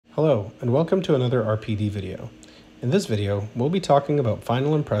Hello, and welcome to another RPD video. In this video, we'll be talking about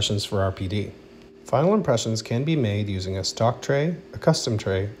final impressions for RPD. Final impressions can be made using a stock tray, a custom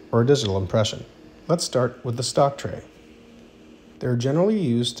tray, or a digital impression. Let's start with the stock tray. They're generally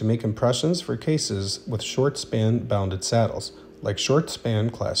used to make impressions for cases with short span bounded saddles, like short span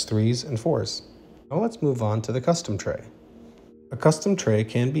class 3s and 4s. Now let's move on to the custom tray. A custom tray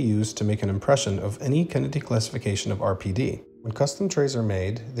can be used to make an impression of any Kennedy classification of RPD. When custom trays are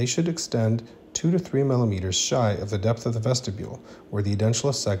made, they should extend 2 to 3 millimeters shy of the depth of the vestibule where the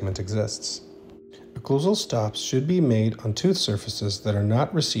edentulous segment exists. Occlusal stops should be made on tooth surfaces that are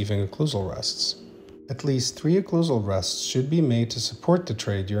not receiving occlusal rests. At least 3 occlusal rests should be made to support the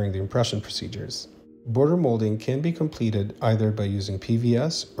tray during the impression procedures. Border molding can be completed either by using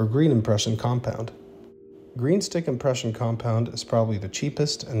PVS or green impression compound. Green stick impression compound is probably the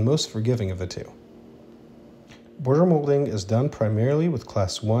cheapest and most forgiving of the two. Border molding is done primarily with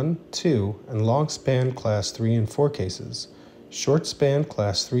class 1, 2, and long span class 3 and 4 cases. Short span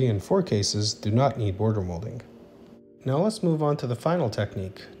class 3 and 4 cases do not need border molding. Now let's move on to the final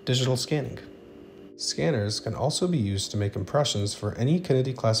technique, digital scanning. Scanners can also be used to make impressions for any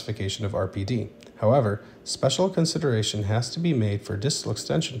Kennedy classification of RPD. However, special consideration has to be made for distal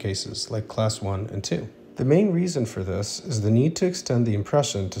extension cases like class 1 and 2. The main reason for this is the need to extend the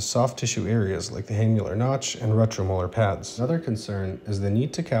impression to soft tissue areas like the hamular notch and retromolar pads. Another concern is the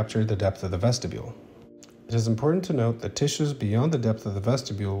need to capture the depth of the vestibule. It is important to note that tissues beyond the depth of the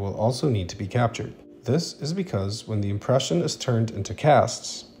vestibule will also need to be captured. This is because when the impression is turned into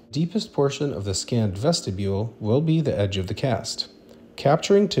casts, the deepest portion of the scanned vestibule will be the edge of the cast.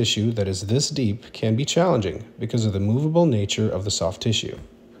 Capturing tissue that is this deep can be challenging because of the movable nature of the soft tissue.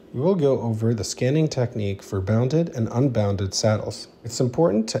 We will go over the scanning technique for bounded and unbounded saddles. It's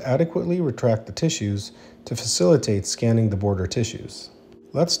important to adequately retract the tissues to facilitate scanning the border tissues.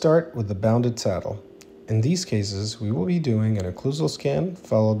 Let's start with the bounded saddle. In these cases, we will be doing an occlusal scan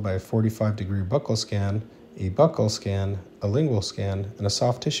followed by a 45-degree buccal scan, a buccal scan, a lingual scan, and a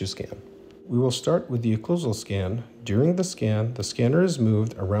soft tissue scan. We will start with the occlusal scan. During the scan, the scanner is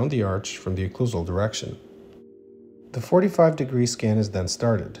moved around the arch from the occlusal direction. The 45-degree scan is then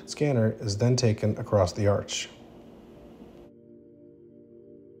started. The scanner is then taken across the arch.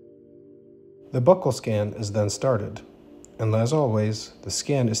 The buccal scan is then started, and as always, the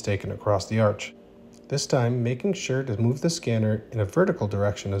scan is taken across the arch. This time, making sure to move the scanner in a vertical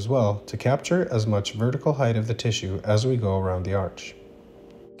direction as well to capture as much vertical height of the tissue as we go around the arch.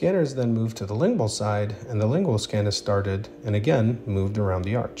 The scanner is then moved to the lingual side, and the lingual scan is started and again moved around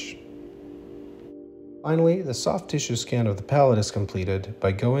the arch. Finally, the soft tissue scan of the palate is completed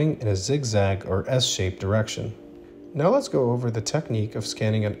by going in a zigzag or S-shaped direction. Now let's go over the technique of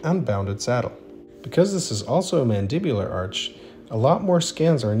scanning an unbounded saddle. Because this is also a mandibular arch, a lot more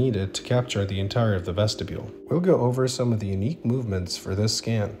scans are needed to capture the entire of the vestibule. We'll go over some of the unique movements for this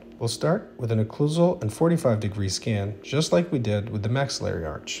scan. We'll start with an occlusal and 45-degree scan, just like we did with the maxillary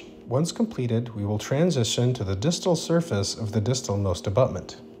arch. Once completed, we will transition to the distal surface of the distalmost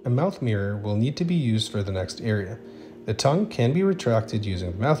abutment. A mouth mirror will need to be used for the next area. The tongue can be retracted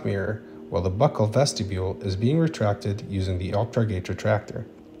using the mouth mirror, while the buccal vestibule is being retracted using the octrogate retractor.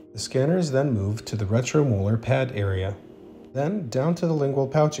 The scanner is then moved to the retromolar pad area, then down to the lingual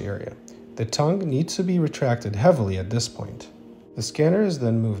pouch area. The tongue needs to be retracted heavily at this point. The scanner is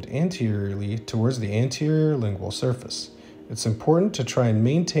then moved anteriorly towards the anterior lingual surface. It's important to try and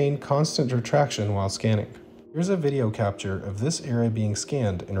maintain constant retraction while scanning. Here's a video capture of this area being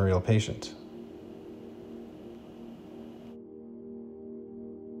scanned in a real patient.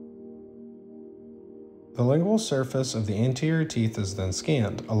 The lingual surface of the anterior teeth is then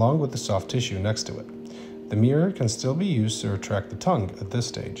scanned, along with the soft tissue next to it. The mirror can still be used to retract the tongue at this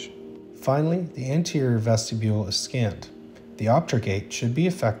stage. Finally, the anterior vestibule is scanned. The octrogate should be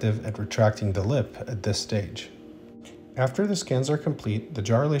effective at retracting the lip at this stage. After the scans are complete, the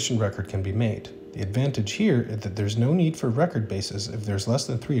jaw relation record can be made. The advantage here is that there's no need for record bases if there's less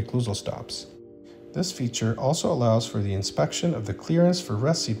than 3 occlusal stops. This feature also allows for the inspection of the clearance for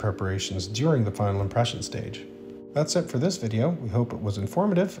rest seat preparations during the final impression stage. That's it for this video. We hope it was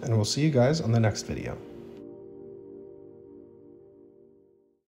informative, and we'll see you guys on the next video.